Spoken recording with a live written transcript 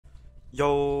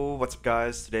Yo, what's up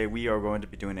guys? Today we are going to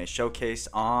be doing a showcase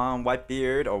on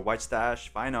Whitebeard or Whitestache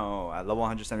Final at level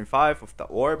 175 with the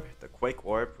orb, the Quake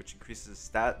orb, which increases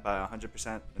stat by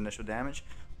 100% initial damage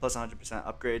plus 100%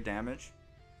 upgrade damage.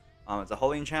 It's a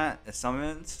holy enchant, it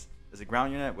summons, is a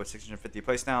ground unit with 650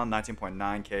 placedown,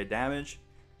 19.9k damage,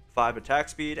 5 attack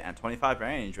speed, and 25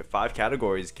 range with 5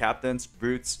 categories: Captains,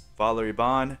 Brutes, Follower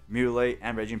Bond, Mutilate,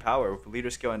 and Raging Power with leader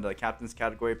skill into the Captain's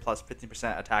category plus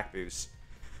 15% attack boost.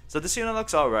 So this unit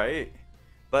looks alright,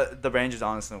 but the range is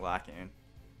honestly lacking.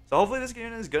 So hopefully this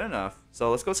unit is good enough.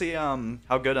 So let's go see how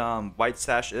good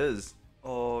Whitestache is.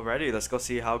 Alrighty, let's go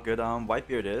see how good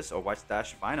Whitebeard is, or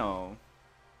Whitestache Final.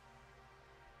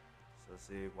 So let's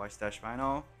see, Whitestache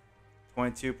Final.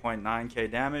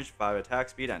 22.9k damage, 5 attack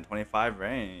speed, and 25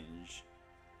 range.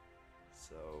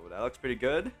 So that looks pretty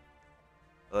good.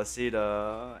 Let's see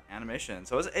the animation.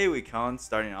 So it's AoE cone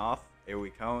starting off.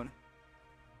 AoE cone.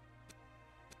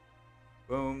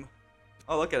 Boom.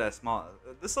 Oh, look at that small.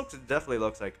 This definitely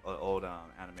looks like an old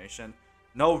animation.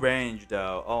 No range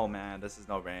though. Oh man, this is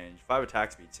no range. 5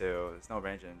 attack speed too. There's no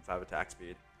range in 5 attack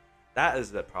speed. That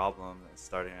is the problem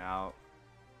starting out.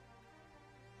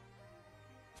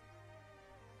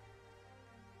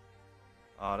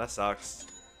 Oh, that sucks.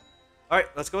 All right,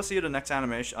 let's go see the next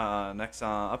animation. Next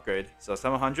upgrade. So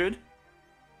 700.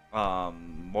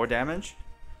 More damage.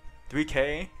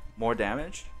 3k more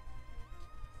damage.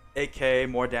 8k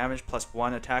more damage plus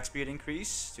 1 attack speed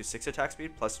increase to 6 attack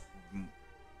speed plus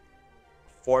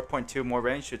 4.2 more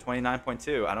range to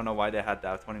 29.2. I don't know why they had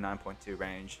that 29.2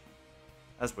 range.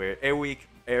 That's weird. AoE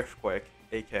Earthquake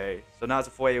 8k. So now it's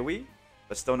a full AoE,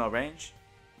 but still no range.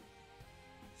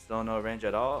 Still no range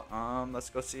at all. Let's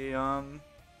go see the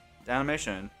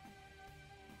animation.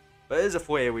 But it is a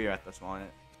full AoE at this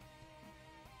moment.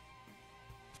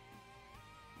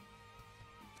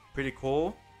 Pretty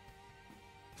cool.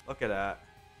 Look at that.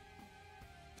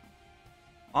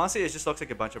 Honestly, it just looks like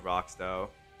a bunch of rocks, though.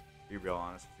 To be real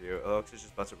honest with you, it looks like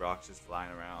just a bunch of rocks just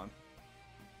flying around.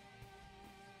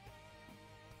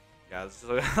 Yeah, it's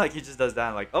just like he just does that,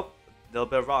 and like, oh, a little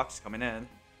bit of rocks coming in.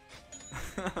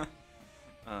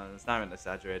 It's not even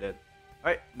exaggerated.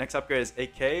 All right, next upgrade is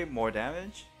 8k more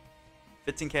damage,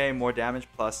 15k more damage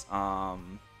plus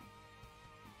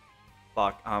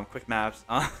quick maps.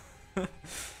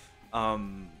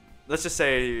 Let's just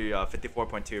say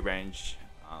 54.2 range.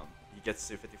 He gets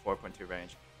to 54.2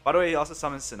 range. By the way, he also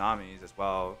summons tsunamis as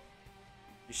well.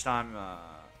 Each time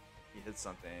he hits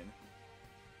something.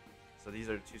 So these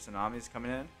are 2 tsunamis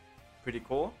coming in. Pretty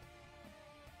cool.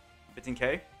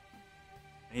 15k. And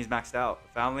he's maxed out.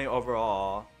 Family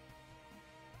overall.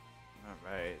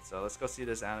 Alright, so let's go see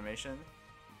this animation.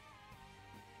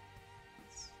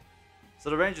 So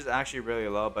the range is actually really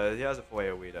low, but he has a full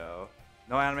AoE though.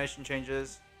 No animation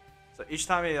changes. So each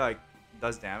time he like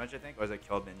does damage, I think, or is it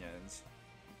kill minions?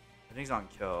 I think he's on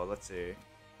kill. Let's see.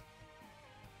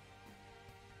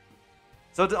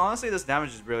 So honestly, this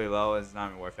damage is really low. It's not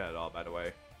even worth it at all. By the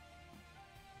way,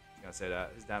 I'm gonna say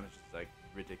that his damage is like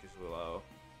ridiculously low.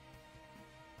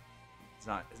 It's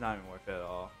not even worth it at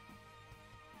all.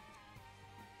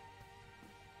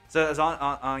 So it's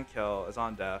on kill. It's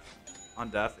on death. On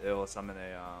death, it will summon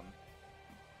a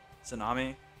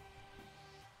tsunami.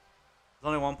 It's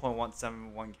only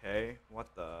 1.171k.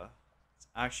 What the? It's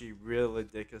actually really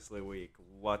ridiculously weak.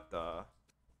 What the?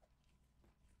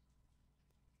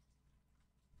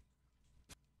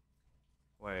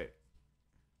 Wait.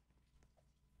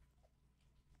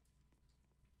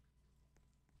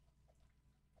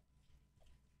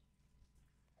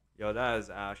 Yo, that is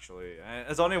actually...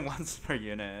 It's only once per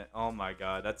unit. Oh my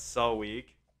god, that's so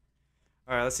weak.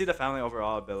 Alright, let's see the family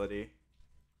overall ability.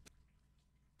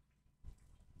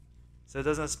 So it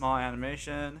does a small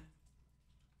animation.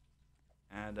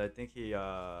 And I think he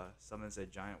summons a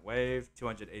giant wave.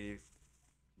 280.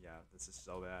 Yeah, this is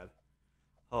so bad.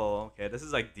 Oh, okay. This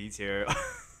is like D tier.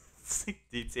 It's like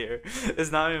D tier.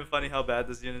 It's not even funny how bad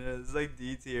this unit is. It's like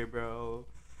D tier, bro.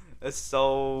 It's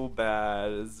so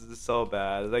bad. It's so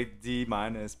bad. It's like D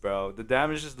minus, bro. The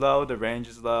damage is low. The range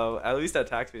is low. At least the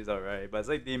attack speed is alright, but it's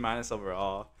like D minus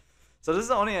overall. So this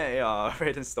is only a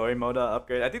raid and story mode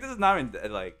upgrade. I think this is not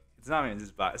even like it's not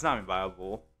even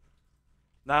viable.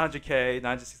 900k,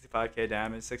 965k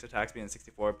damage, 6 attack speed, and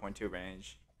 64.2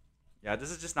 range. Yeah,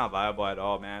 this is just not viable at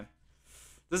all, man.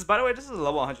 This is, by the way, this is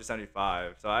level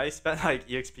 175. So I spent like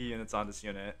EXP units on this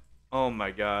unit. Oh my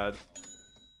god.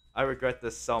 I regret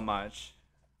this so much.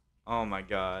 Oh my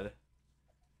god.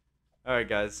 Alright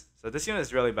guys. So this unit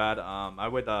is really bad. I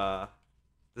would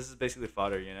this is basically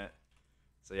fodder unit.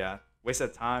 So yeah, waste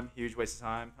of time, huge waste of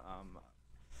time.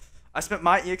 I spent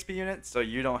my EXP unit, so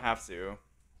you don't have to.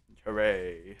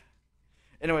 Hooray.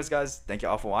 Anyways, guys, thank you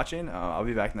all for watching. I'll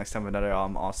be back next time with another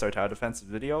All-Star Tower Defense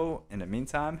video. In the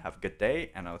meantime, have a good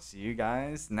day, and I'll see you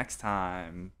guys next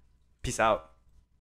time. Peace out.